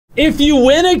If you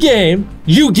win a game,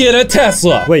 you get a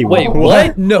Tesla. Wait,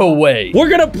 what? No way. We're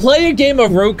gonna play a game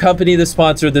of Rogue Company that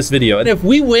sponsored this video. And if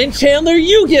we win, Chandler,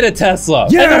 you get a Tesla.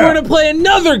 Yeah. And then we're gonna play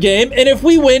another game. And if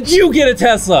we win, you get a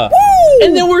Tesla. Woo!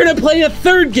 And then we're gonna play a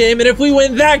third game. And if we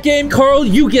win that game, Carl,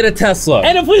 you get a Tesla.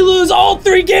 And if we lose all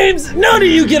 3 games, none of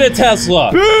you get a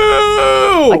Tesla. Boo!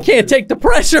 I can't take the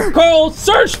pressure. Carl,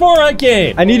 search for a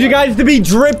game. I need you guys to be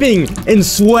dripping in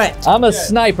sweat. I'm a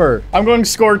sniper. I'm going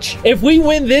Scorch. If we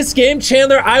win this game,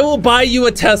 Chandler, I will buy you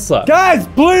a Tesla. Guys,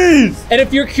 please. And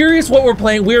if you're curious what we're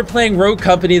playing Rogue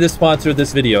Company that sponsored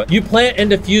this video. You plant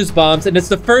and defuse bombs, and it's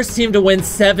the first team to win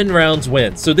 7 rounds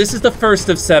wins. So this is the first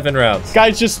of 7 rounds.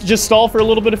 Guys, just stall for a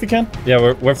little bit if you can.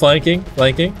 Yeah, we're flanking.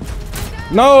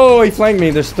 No, he flanked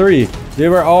me. There's 3. They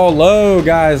were all low,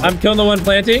 guys. I'm killing the one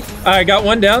planting. All right, got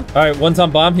one down. All right, one's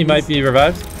on bomb. He might be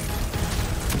revived.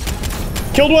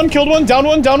 Killed one, down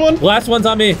one. Last one's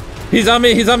on me. He's on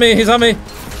me.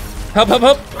 Help.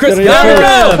 Chris,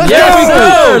 Got him. Yes,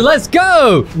 sir. Let's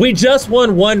go. We just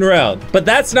won 1 round, but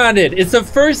that's not it. It's the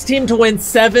first team to win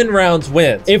 7 rounds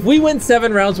wins. If we win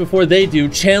 7 rounds before they do,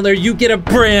 Chandler, you get a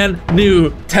brand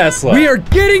new Tesla. We are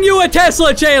getting you a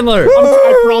Tesla, Chandler.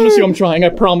 I promise you I'm trying. I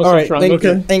promise I'm trying.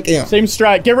 Okay. Thank you. Same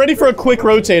strat. Get ready for a quick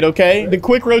rotate, okay? The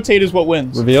quick rotate is what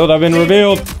wins. Revealed. I've been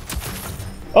revealed.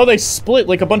 Oh, they split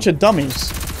like a bunch of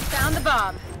dummies. Found the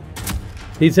bomb.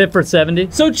 He's hit for 70.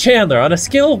 So Chandler, on a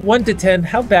scale of 1 to 10,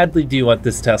 how badly do you want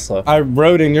this Tesla? I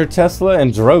rode in your Tesla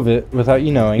and drove it without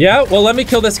you knowing. Yeah, well, let me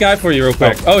kill this guy for you real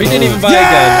quick. Oh, he didn't even buy a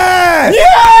gun. Yes!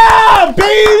 Yeah,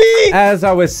 baby! As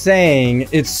I was saying,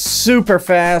 it's super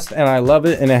fast and I love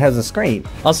it, and it has a screen.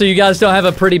 Also, you guys don't have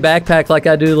a pretty backpack like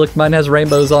I do. Look, mine has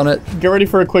rainbows on it. Get ready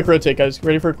for a quick rotate, guys. Get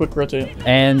ready for a quick rotate.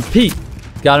 And Pete.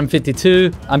 Got him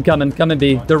 52. I'm coming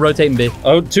B. They're rotating B.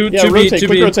 Oh, two rotate, B.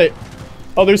 quick rotate.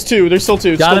 Oh, there's 2. There's still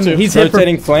 2. Got him. He's hit for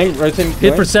Rotating flank.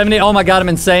 hit for 70. Oh my god, I'm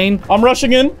insane. I'm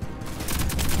rushing in.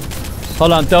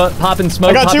 Hold on, throw it. Popping smoke.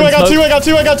 I got 2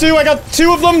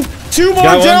 of them. 2 more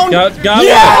Got down. one. Got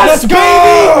Yes, one.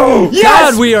 baby!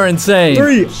 Yes! God, we are insane.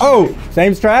 3. Oh,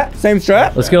 same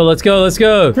strat. Let's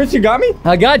go. Chris, you got me?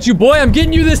 I got you, boy. I'm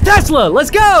getting you this Tesla.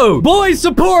 Let's go. Boys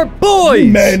support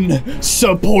boys. Men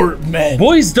support men.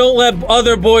 Boys don't let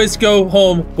other boys go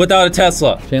home without a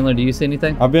Tesla. Chandler, do you see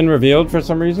anything? I've been revealed for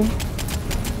some reason.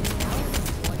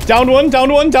 Down one,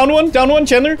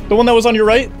 Chandler. The one that was on your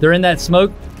right. They're in that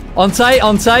smoke. On site.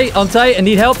 I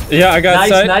need help. Yeah, I got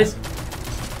sight. Nice.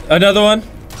 Another one.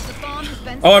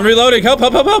 Oh, I'm reloading. Help.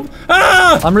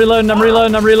 Ah! I'm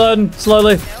reloading.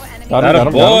 Slowly. Got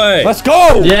him. Boy. Let's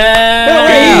go!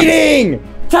 Yeah. Eating!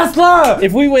 Tesla!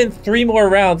 If we win 3 more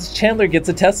rounds, Chandler gets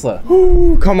a Tesla.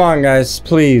 Ooh, come on, guys,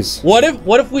 please. What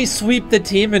if we sweep the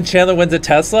team and Chandler wins a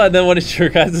Tesla, and then when it's your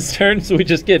guys' turn, so we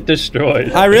just get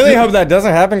destroyed? I really hope that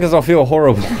doesn't happen because I'll feel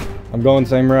horrible. I'm going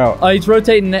same route. Oh, he's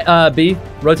rotating B.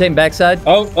 Rotating backside.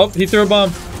 Oh, he threw a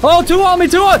bomb. Oh, 2 on me.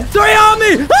 3 on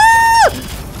me. Ah!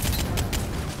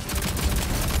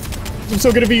 I'm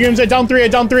so good at video games. I down 3.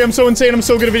 I'm so insane. I'm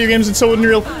so good at video games. It's so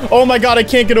unreal. Oh my god, I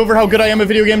can't get over how good I am at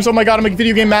video games. Oh my god, I'm a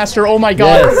video game master. Oh my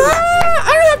god. Yes.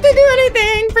 I don't have to do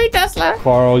anything. Free Tesla.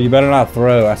 Carl, you better not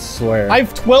throw, I swear. I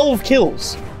have 12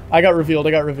 kills. I got revealed.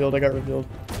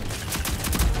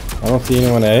 I don't see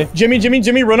anyone A.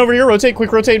 Jimmy, run over here. Rotate,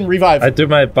 quick rotate, and revive. I threw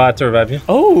my bot to revive you.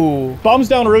 Oh, bombs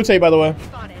down to rotate, by the way.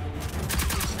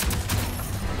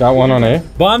 Got one on A.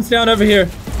 Bombs down over here.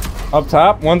 Up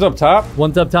top. One's up top.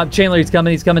 One's up top. Chandler, he's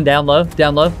coming down low.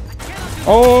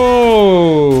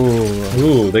 Oh.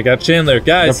 Ooh, they got Chandler.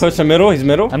 They're Guys. pushing middle. He's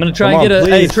middle. I'm gonna try Come and on, get a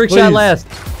please, trick please. shot last.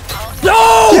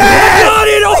 No! Yes! Got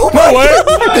it! Oh my way!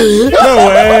 No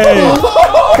way!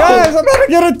 Guys, I'm about to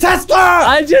get a Tesla!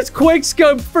 I just quick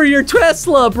scoped for your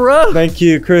Tesla, bro. Thank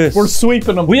you, Chris. We're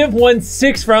sweeping them. We have won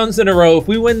 6 rounds in a row. If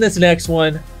we win this next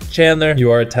one, Chandler,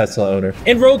 you are a Tesla owner.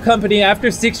 In Rogue Company,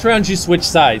 after 6 rounds, you switch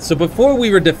sides. So before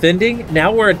we were defending,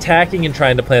 now we're attacking and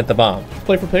trying to plant the bomb.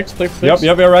 Play for picks. Yep,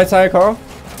 you're right side, Carl.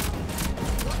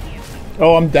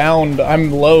 Oh, I'm downed.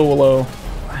 I'm low.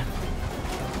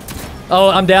 Oh,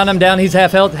 I'm down. He's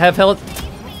half health.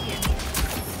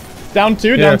 Down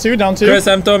 2. Chris,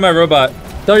 I'm throwing my robot.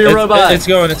 Throw your robot. It's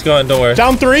going, don't worry.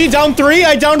 Down 3.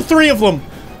 I downed 3 of them.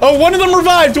 Oh, one of them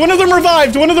revived.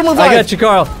 I got you,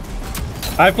 Carl.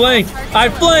 I flank.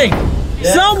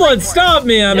 Yeah. Someone stop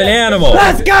me, I'm an animal.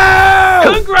 Let's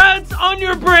go! Congrats on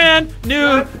your brand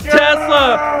new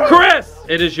Tesla. Chris,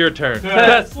 it is your turn.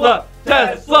 Tesla.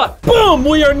 Tesla. Boom!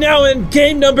 We are now in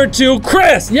game number 2.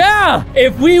 Chris! Yeah!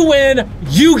 If we win,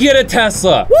 you get a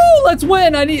Tesla. Woo! Let's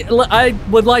win. I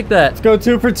would like that. Go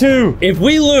 2 for 2. If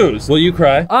we lose, will you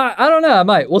cry? I don't know. I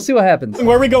might. We'll see what happens.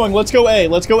 Where are we going? Let's go A.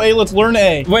 Let's go A. Let's learn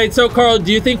A. Wait, so Carl,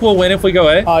 do you think we'll win if we go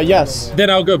A? Yes. Then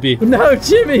I'll go B. No,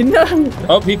 Jimmy, no.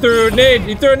 Oh, he threw a nade.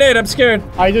 He threw a nade. I'm scared.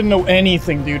 I didn't know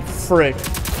anything, dude. Frick.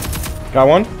 Got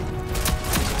one.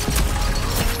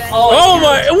 Oh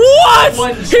my,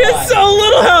 what? He has so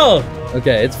little health.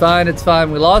 Okay, it's fine. It's fine.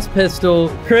 We lost pistol.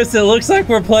 Chris, it looks like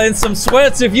we're playing some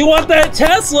sweats. If you want that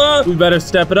Tesla, we better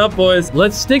step it up, boys.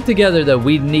 Let's stick together, though.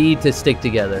 We need to stick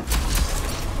together.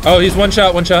 Oh, he's one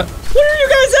shot. Where are you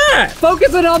guys at?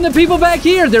 Focusing on the people back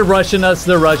here. They're rushing us.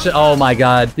 They're rushing. Oh, my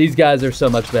God. These guys are so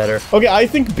much better. Okay, I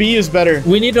think B is better.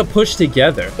 We need to push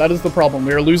together. That is the problem.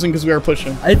 We are losing because we are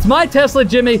pushing. It's my Tesla,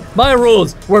 Jimmy. My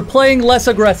rules. We're playing less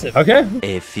aggressive. Okay.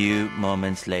 A few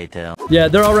moments later. Yeah,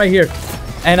 they're all right here.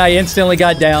 And I instantly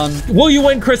got down. Will you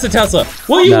win Chris a Tesla?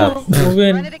 Will you No.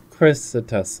 win Chris a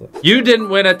Tesla? You didn't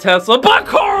win a Tesla, but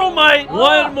Carl might.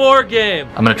 One more game.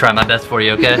 I'm going to try my best for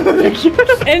you, okay?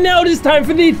 And now it is time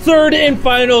for the third and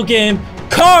final game.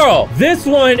 Carl, this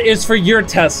one is for your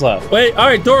Tesla. Wait, all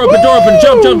right, door open,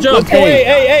 jump. Let's go Hey,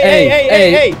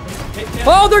 hey.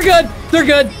 Oh, they're good. They're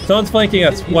good. Someone's flanking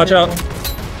us. Watch out.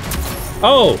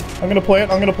 Oh, I'm gonna play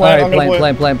it. I'm gonna All play it. right, I'm gonna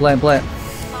play it. plan.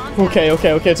 Okay.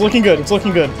 It's looking good.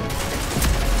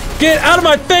 get out of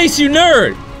my face, you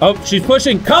nerd. Oh, she's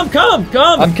pushing. Come.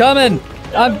 I'm coming.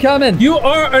 You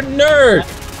are a nerd.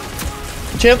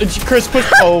 Chris, push.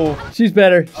 Oh. She's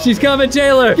better. She's coming,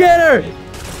 Taylor. Get her.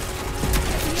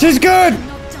 She's good.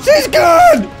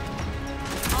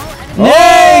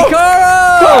 Hey,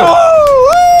 Carl.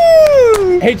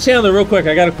 Hey, Chandler, real quick,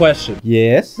 I got a question.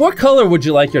 Yes. What color would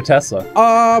you like your Tesla?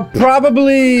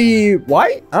 Probably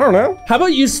white. I don't know. How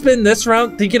about you spin this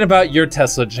round thinking about your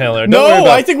Tesla, Chandler? Don't worry No,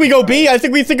 about I think we go B. I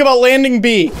think we think about landing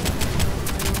B.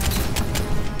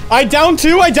 I down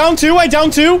two.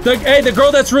 Hey, the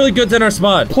girl that's really good's in our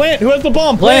spawn. Plant. Who has the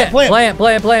bomb? Plant. Oh, wait, I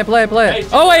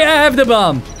have the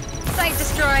bomb. Site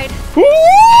destroyed. Woo!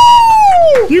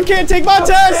 You can't take my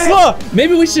Tesla.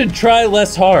 Maybe we should try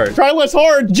less hard. Try less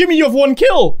hard. Jimmy, you have 1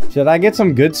 kill. Should I get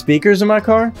some good speakers in my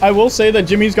car? I will say that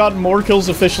Jimmy's got more kills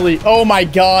officially. Oh my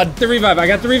God. I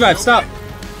got the revive. Stop.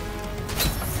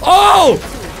 Oh!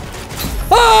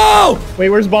 Wait,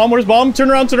 where's bomb?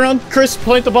 Turn around. Chris,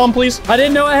 plant the bomb, please. I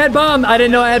didn't know I had bomb.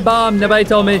 Nobody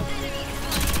told me.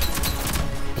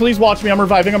 Please watch me. I'm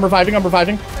reviving. 30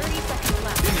 seconds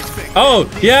left. Oh,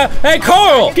 yeah. Hey,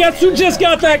 Carl! Guess who just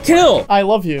got that kill? I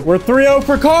love you. We're 3-0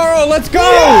 for Carl. Let's go.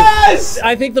 Yes!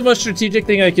 I think the most strategic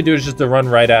thing I could do is just to run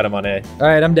right at him on A. All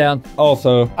right, I'm down.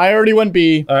 Also, I already went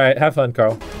B. All right, have fun,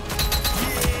 Carl.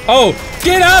 Oh,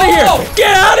 get out of here!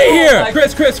 Get out of here!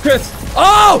 Chris.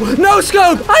 Oh, no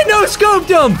scope. I no scoped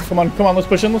him. Come on. Let's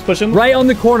push in. Right on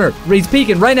the corner. He's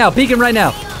peeking right now.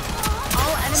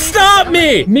 Stop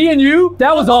me! Me and you?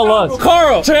 That was all us.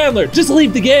 Carl, Chandler, just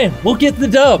leave the game. We'll get the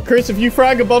dub. Chris, if you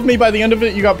frag above me by the end of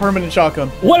it, you got permanent shotgun.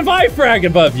 What if I frag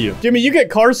above you? Jimmy, you get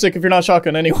car sick if you're not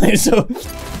shotgun anyway, so.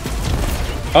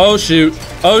 Oh, shoot.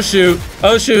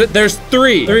 There's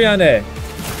 3. 3 on A.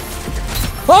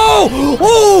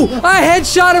 Oh, I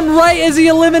headshot him right as he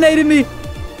eliminated me.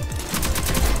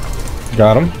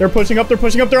 got him. They're pushing up.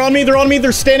 They're on me.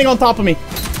 They're standing on top of me.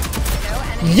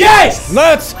 Yes!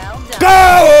 Let's Well done.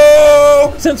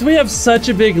 go! Since we have such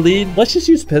a big lead, let's just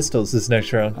use pistols this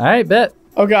next round. All right, bet.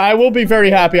 Okay, I will be very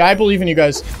happy. I believe in you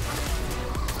guys.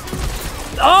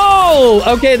 Oh,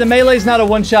 okay, the melee's not a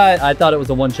one shot. I thought it was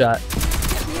a one shot.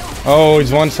 Oh,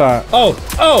 he's one shot. Oh,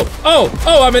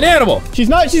 I'm an animal. She's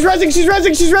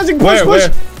rezzing. Where? Push.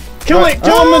 Kill him.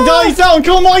 He's down.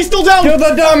 Kill him while he's still down. Kill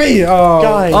the dummy. Oh.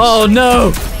 Guys. Oh,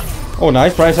 no. Oh,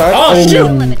 nice. Right side. Oh,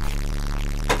 shoot.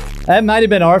 That might have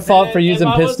been our fault for using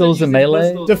pistols and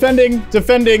melee. Defending.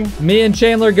 Me and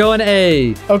Chandler going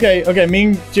A. Okay. Me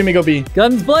and Jimmy go B.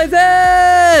 Guns blazing!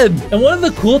 And one of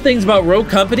the cool things about Rogue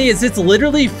Company is it's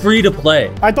literally free to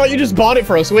play. I thought you just bought it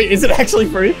for us. Wait, is it actually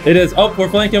free? It is. Oh, we're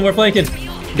flanking.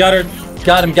 Got her.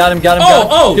 Got him.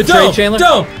 Oh, Good dome, trade, Chandler.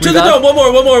 dome. To the Revive. dome.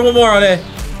 One more on A.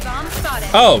 Bomb spotted.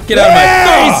 Oh, get out of my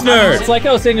face, nerd. It's like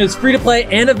I was saying, it's free to play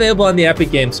and available on the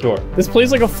Epic Game Store. This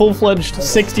plays like a full-fledged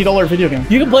 $60 video game.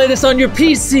 You can play this on your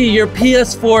PC, your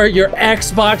PS4, your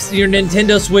Xbox, your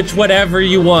Nintendo Switch, whatever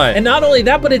you want. And not only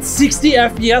that, but it's 60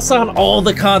 FPS on all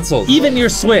the consoles, even your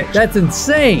Switch. That's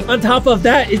insane. On top of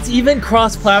that, it's even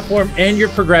cross-platform and your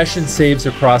progression saves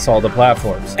across all the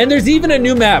platforms. And there's even a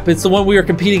new map. It's the one we were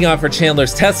competing on for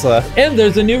Chandler's Tesla. And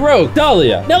there's a new Rogue,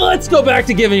 Dahlia. Now let's go back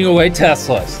to giving away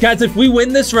Teslas. Guys, if we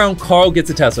win this round, Carl gets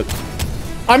a Tesla.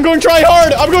 I'm going try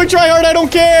hard. I'm going try hard. I don't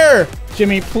care.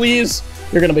 Jimmy, please.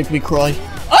 You're gonna make me cry.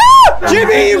 Ah!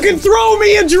 Jimmy, you can throw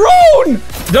me a drone!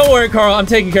 Don't worry, Carl. I'm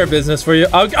taking care of business for you.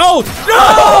 Oh,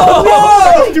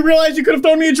 no! Did you realize you could have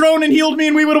thrown me a drone and healed me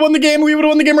and we would have won the game? We would have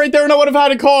won the game right there and I would have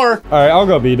had a car. All right, I'll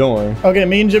go B. Don't worry. Okay,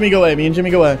 me and Jimmy go A. Me and Jimmy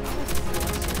go A.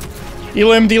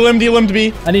 D-limbed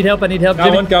B. I need help.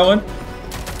 Jimmy.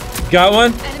 Got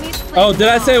one. Oh, did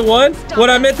I say one? What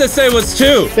I meant to say was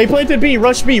two. They planted B.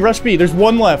 Rush B. There's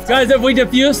one left. Guys, if we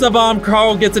defuse the bomb,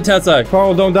 Carl gets a Tesla.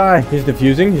 Carl, don't die. He's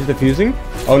defusing.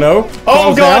 Oh, no. Oh,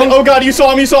 Carl's God. down. Oh, God. You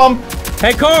saw him.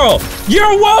 Hey, Carl,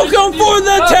 you're welcome for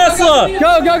the Tesla.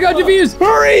 Go, defuse.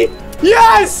 Hurry.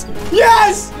 Yes.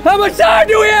 How much time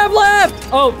do we have left?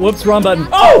 Oh, whoops, wrong button.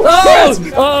 Oh, yes.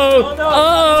 Oh,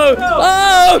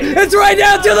 it's right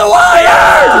down to the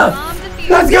wire. Bomb defused.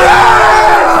 Let's go!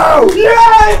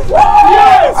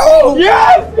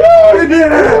 Yes. We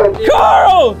did it!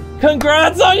 Carl,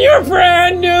 congrats on your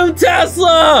brand new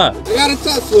Tesla. I got a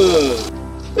Tesla.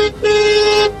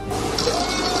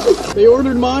 They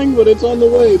ordered mine, but it's on the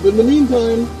way. But in the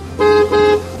meantime,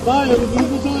 bye. Have a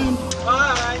beautiful time.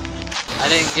 I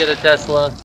didn't get a Tesla.